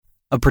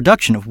a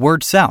production of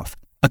Word South,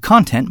 a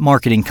content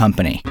marketing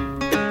company.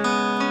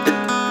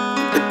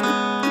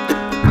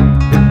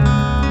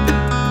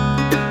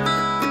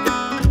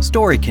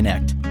 Story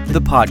Connect,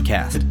 the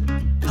podcast,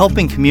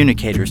 helping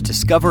communicators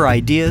discover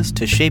ideas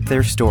to shape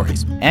their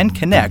stories and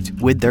connect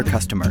with their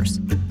customers.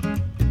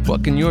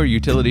 What can your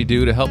utility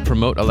do to help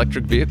promote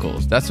electric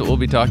vehicles? That's what we'll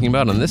be talking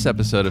about on this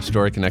episode of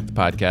Story Connect, the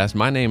podcast.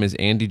 My name is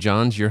Andy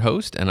Johns, your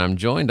host, and I'm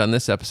joined on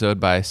this episode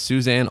by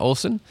Suzanne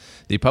Olson,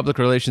 the Public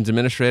Relations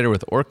Administrator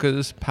with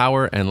Orcas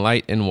Power and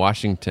Light in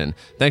Washington.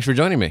 Thanks for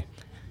joining me.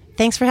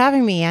 Thanks for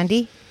having me,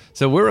 Andy.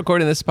 So we're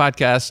recording this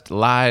podcast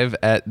live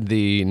at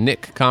the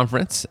NIC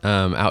conference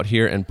out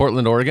here in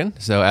Portland, Oregon.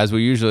 So as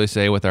we usually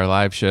say with our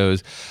live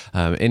shows,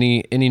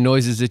 any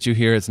noises that you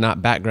hear, it's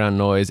not background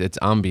noise, it's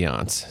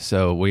ambiance.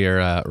 So we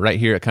are right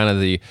here at kind of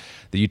the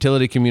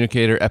utility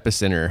communicator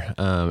epicenter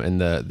in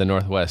the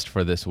Northwest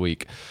for this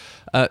week.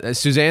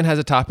 Suzanne has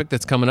a topic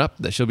that's coming up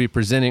that she'll be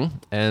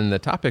presenting, and the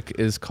topic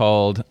is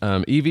called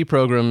EV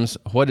Programs,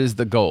 What is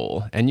the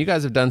Goal? And you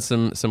guys have done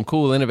some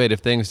cool, innovative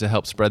things to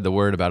help spread the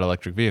word about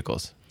electric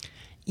vehicles.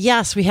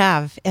 Yes, we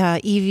have.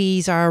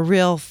 EVs are a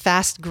real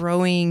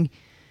fast-growing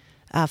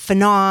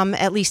phenom,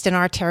 at least in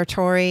our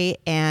territory,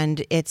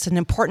 and it's an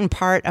important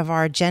part of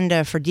our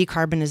agenda for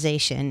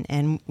decarbonization.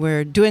 And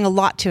we're doing a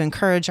lot to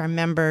encourage our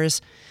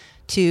members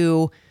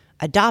to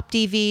adopt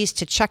EVs,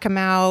 to check them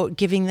out,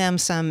 giving them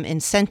some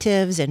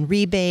incentives and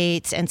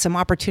rebates and some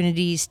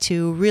opportunities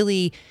to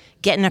really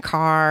get in a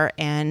car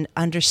and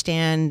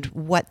understand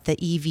what the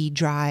EV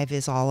drive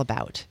is all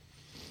about.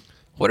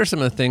 What are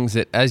some of the things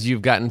that, as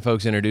you've gotten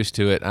folks introduced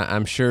to it,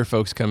 I'm sure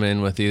folks come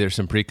in with either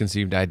some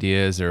preconceived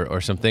ideas or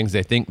some things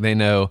they think they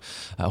know.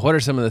 What are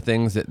some of the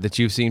things that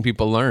you've seen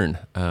people learn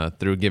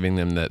through giving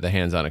them the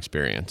hands-on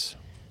experience?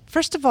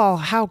 First of all,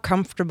 how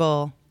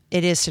comfortable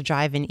it is to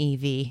drive an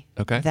EV.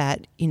 Okay.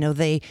 That,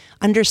 they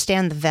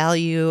understand the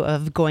value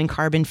of going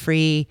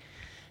carbon-free.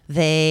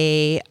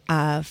 They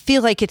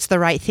feel like it's the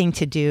right thing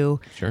to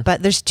do. Sure.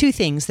 But there's two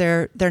things.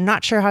 They're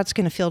not sure how it's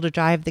going to feel to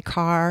drive the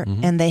car,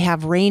 and they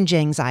have range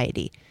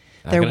anxiety.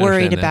 They're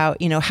worried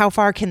about, how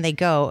far can they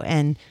go?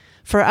 And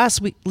for us,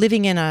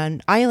 living in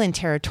an island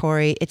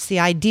territory, it's the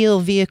ideal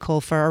vehicle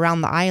for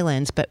around the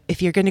islands. But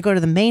if you're going to go to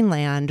the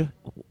mainland,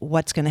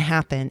 what's going to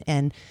happen?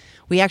 And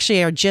we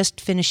actually are just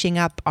finishing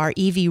up our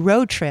EV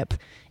road trip.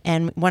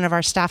 And one of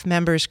our staff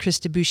members,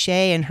 Krista Boucher,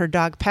 and her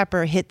dog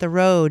Pepper hit the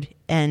road,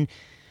 and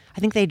I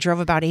think they drove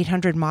about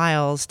 800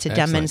 miles to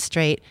Excellent.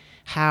 Demonstrate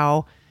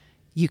how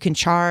you can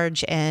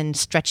charge and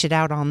stretch it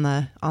out on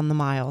the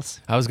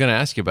miles. I was going to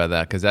ask you about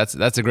that because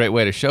that's a great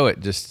way to show it.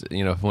 Just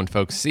when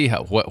folks see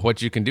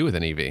what you can do with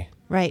an EV.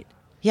 Right.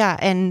 Yeah,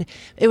 and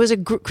it was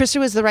Krista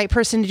was the right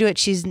person to do it.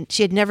 She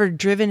had never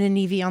driven an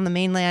EV on the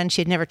mainland.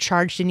 She had never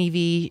charged an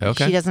EV.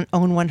 Okay. She doesn't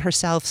own one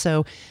herself,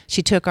 so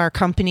she took our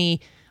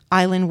company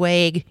Island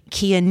Wag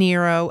Kia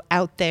Niro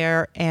out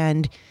there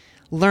and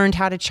learned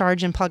how to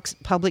charge in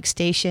public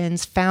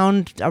stations,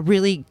 found a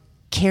really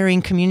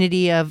caring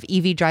community of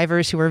EV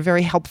drivers who were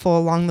very helpful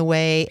along the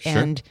way, Sure.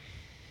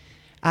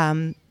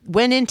 and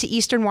went into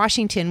Eastern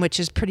Washington, which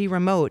is pretty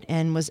remote,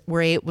 and was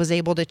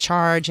able to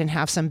charge and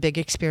have some big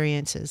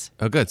experiences.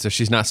 Oh, good. So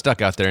she's not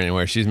stuck out there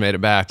anywhere. She's made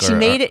it back.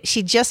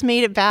 She just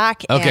made it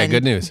back. Okay, and,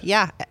 good news.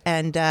 Yeah,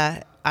 and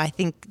I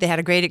think they had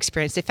a great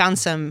experience. They found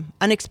some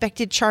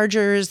unexpected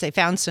chargers. They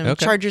found some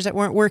chargers that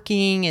weren't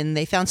working, and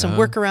they found some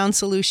workaround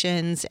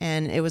solutions,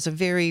 and it was a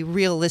very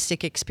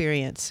realistic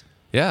experience.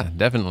 Yeah,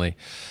 definitely.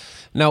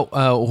 Now,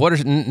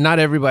 not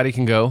everybody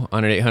can go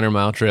on an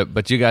 800-mile trip,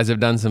 but you guys have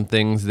done some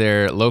things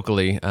there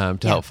locally to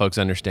help folks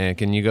understand.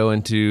 Can you go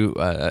into,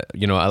 a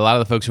lot of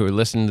the folks who are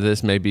listening to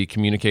this may be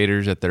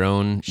communicators at their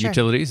own Sure.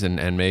 utilities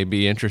and may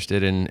be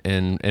interested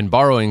in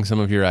borrowing some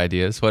of your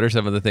ideas. What are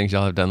some of the things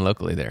y'all have done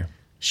locally there?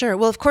 Sure.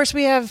 Well, of course,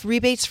 we have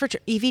rebates for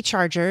EV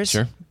chargers.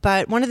 Sure.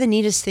 But one of the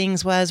neatest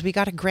things was we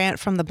got a grant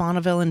from the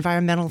Bonneville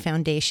Environmental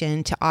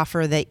Foundation to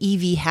offer the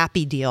EV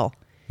Happy Deal.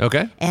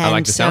 Okay. And I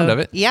like the sound of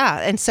it. Yeah.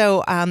 And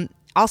so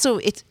also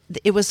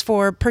it was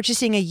for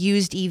purchasing a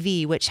used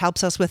EV, which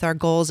helps us with our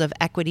goals of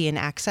equity and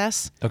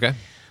access. Okay.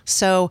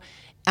 So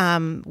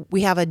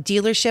we have a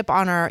dealership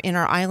in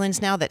our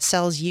islands now that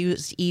sells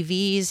used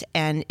EVs,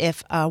 and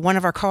if one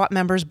of our co-op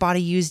members bought a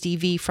used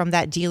EV from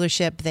that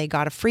dealership, they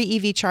got a free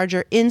EV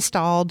charger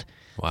installed,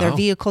 their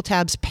vehicle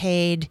tabs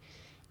paid,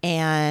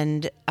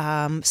 and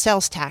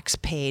sales tax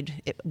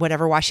paid,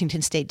 whatever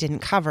Washington State didn't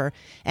cover.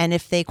 And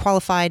if they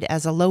qualified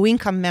as a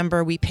low-income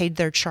member, we paid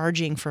their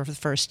charging for the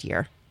first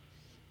year.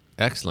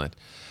 Excellent.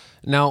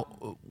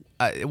 Now,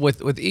 with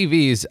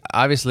EVs,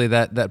 obviously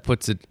that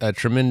puts a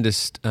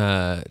tremendous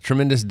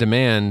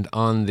demand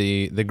on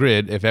the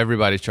grid if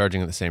everybody's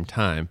charging at the same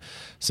time.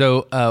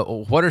 So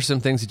what are some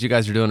things that you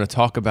guys are doing to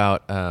talk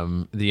about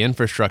the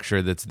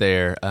infrastructure that's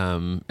there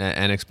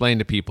and explain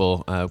to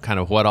people kind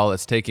of what all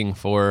it's taking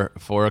for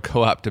a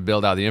co-op to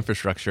build out the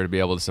infrastructure to be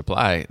able to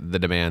supply the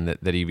demand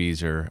that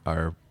EVs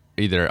are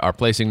either are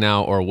placing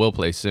now or will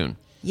place soon?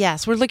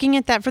 Yes, we're looking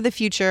at that for the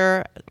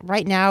future.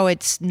 Right now,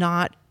 it's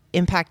not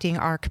impacting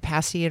our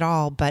capacity at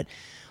all, but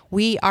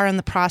we are in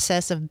the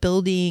process of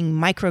building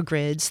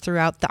microgrids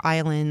throughout the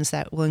islands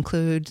that will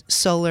include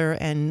solar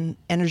and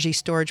energy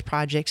storage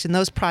projects. And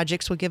those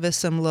projects will give us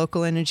some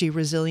local energy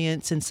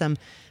resilience and some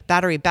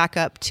battery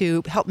backup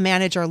to help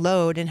manage our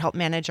load and help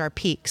manage our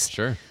peaks.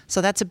 Sure.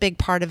 So that's a big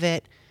part of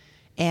it.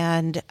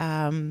 And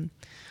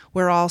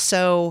we're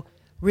also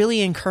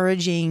really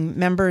encouraging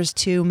members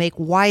to make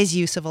wise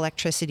use of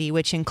electricity,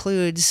 which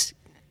includes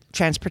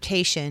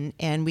transportation.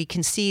 And we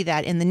can see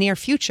that in the near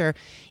future,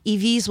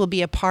 EVs will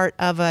be a part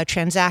of a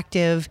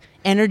transactive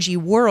energy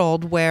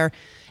world where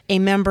a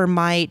member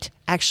might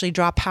actually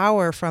draw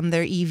power from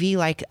their EV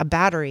like a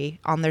battery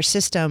on their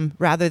system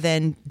rather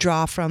than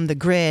draw from the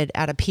grid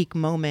at a peak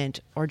moment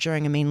or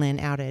during a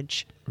mainland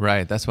outage.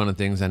 Right. That's one of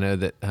the things I know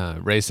that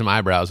raised some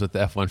eyebrows with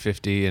the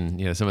F-150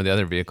 and some of the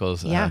other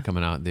vehicles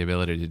coming out, the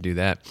ability to do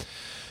that.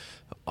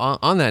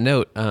 On that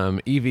note,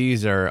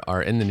 EVs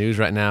are in the news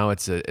right now.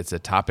 It's a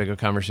topic of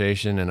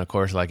conversation, and of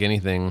course, like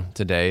anything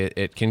today,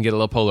 it can get a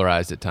little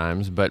polarized at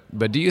times. But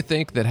do you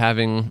think that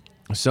having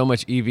so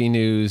much EV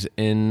news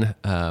in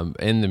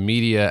the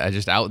media,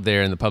 just out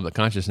there in the public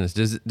consciousness,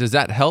 does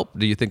that help?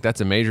 Do you think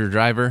that's a major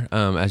driver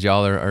as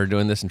y'all are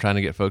doing this and trying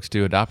to get folks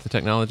to adopt the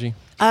technology?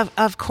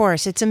 Of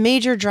course, it's a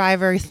major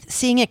driver.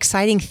 Seeing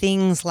exciting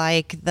things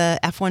like the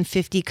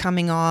F-150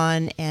 coming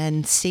on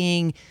and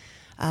seeing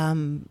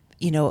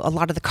a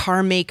lot of the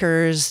car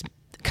makers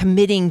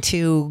committing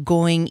to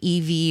going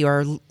EV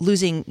or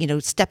losing,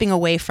 stepping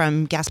away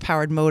from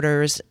gas-powered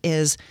motors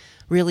is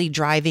really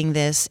driving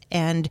this.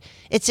 And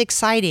it's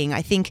exciting.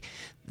 I think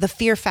the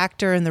fear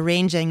factor and the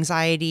range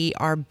anxiety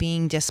are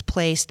being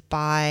displaced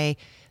by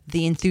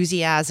the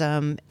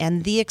enthusiasm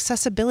and the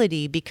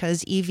accessibility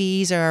because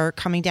EVs are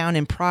coming down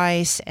in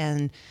price.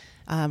 And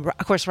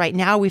of course, right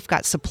now we've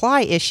got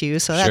supply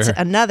issues, so that's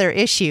another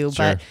issue.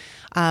 Sure.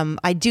 But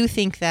I do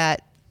think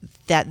that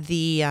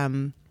the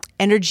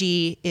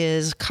energy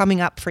is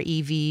coming up for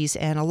EVs,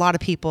 and a lot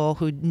of people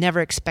who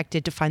never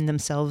expected to find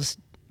themselves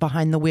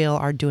behind the wheel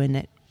are doing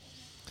it.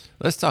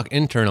 Let's talk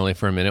internally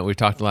for a minute. We've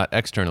talked a lot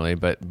externally,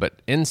 but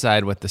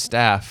inside with the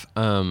staff,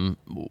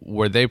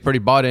 were they pretty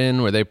bought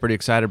in? Were they pretty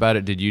excited about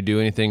it? Did you do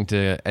anything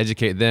to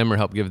educate them or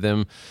help give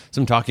them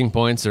some talking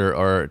points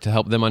or to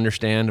help them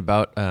understand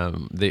about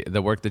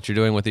the work that you're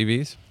doing with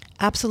EVs?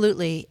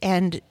 Absolutely.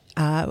 And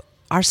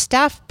our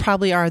staff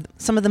probably are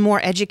some of the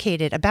more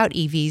educated about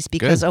EVs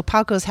because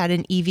Opalco's had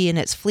an EV in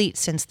its fleet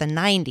since the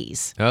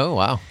 90s. Oh,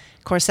 wow.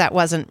 Of course, that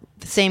wasn't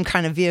the same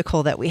kind of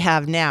vehicle that we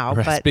have now.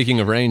 Right. But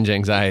speaking of range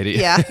anxiety.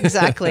 Yeah,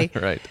 exactly.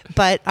 Right.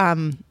 But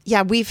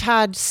we've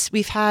had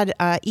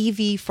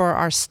EV for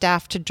our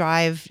staff to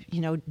drive,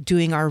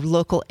 doing our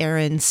local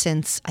errands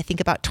since I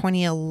think about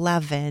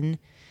 2011.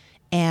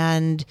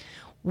 And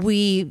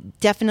we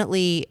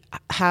definitely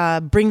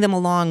bring them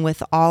along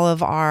with all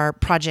of our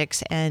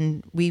projects,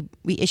 and we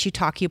issue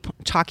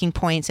talking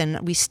points, and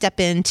we step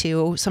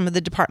into some of the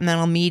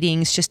departmental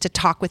meetings just to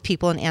talk with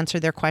people and answer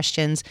their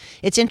questions.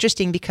 It's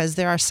interesting because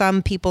there are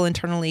some people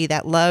internally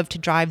that love to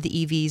drive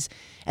the EVs,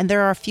 and there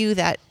are a few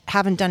that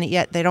haven't done it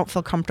yet. They don't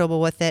feel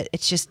comfortable with it.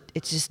 It's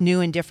just new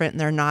and different, and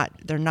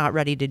they're not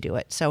ready to do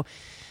it. So,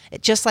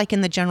 just like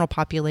in the general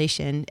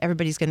population,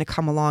 everybody's going to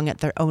come along at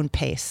their own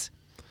pace.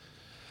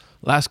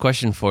 Last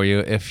question for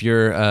you: if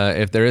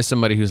there is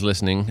somebody who's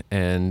listening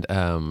and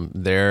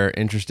they're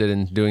interested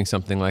in doing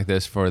something like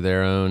this for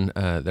their own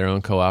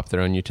co-op, their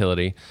own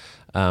utility,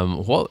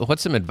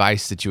 what's some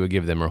advice that you would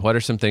give them, or what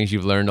are some things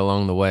you've learned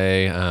along the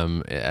way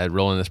at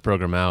rolling this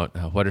program out?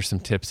 What are some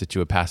tips that you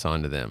would pass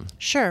on to them?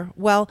 Sure.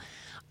 Well,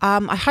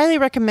 I highly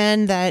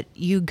recommend that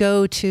you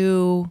go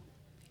to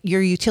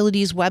your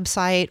utility's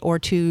website or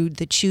to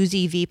the Choose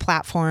EV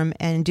platform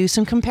and do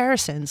some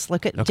comparisons.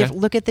 Look at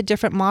the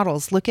different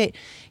models. Look at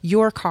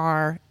your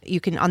car.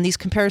 You can, on these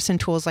comparison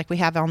tools like we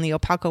have on the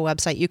Opalco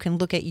website, you can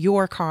look at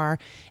your car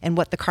and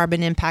what the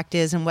carbon impact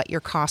is and what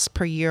your costs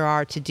per year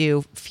are to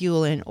do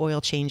fuel and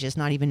oil changes,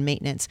 not even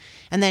maintenance.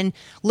 And then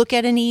look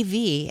at an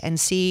EV and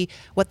see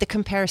what the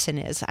comparison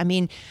is. I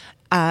mean,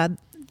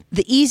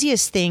 the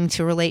easiest thing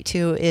to relate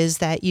to is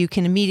that you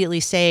can immediately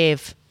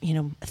save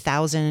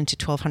 $1,000 to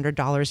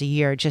 $1,200 a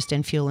year just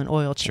in fuel and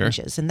oil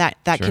changes, and that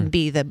can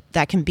be the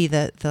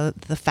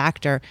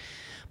factor.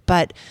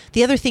 But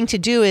the other thing to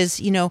do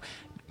is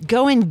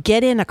go and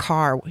get in a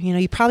car.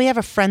 You probably have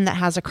a friend that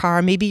has a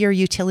car. Maybe your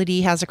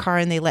utility has a car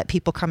and they let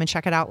people come and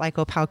check it out like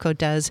Opalco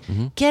does.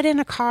 Mm-hmm. Get in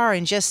a car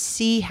and just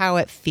see how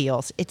it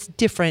feels. It's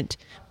different,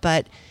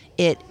 but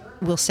it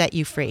will set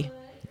you free.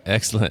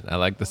 Excellent. I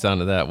like the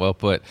sound of that. Well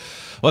put.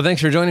 Well,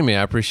 thanks for joining me.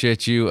 I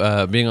appreciate you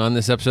being on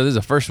this episode. This is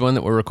the first one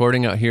that we're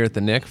recording out here at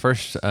the NIC.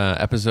 First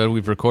episode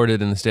we've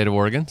recorded in the state of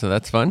Oregon, so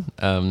that's fun.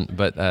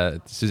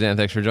 But Suzanne,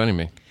 thanks for joining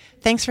me.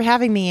 Thanks for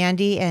having me,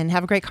 Andy, and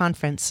have a great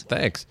conference.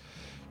 Thanks.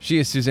 She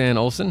is Suzanne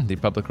Olson, the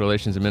Public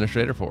Relations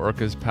Administrator for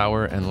Orcas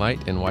Power and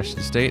Light in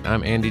Washington State.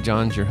 I'm Andy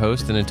Johns, your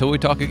host, and until we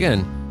talk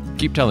again,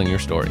 keep telling your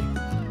story.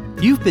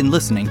 You've been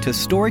listening to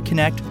Story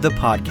Connect, the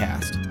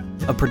podcast,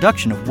 a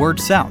production of Word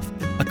South,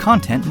 a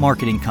content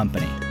marketing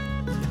company.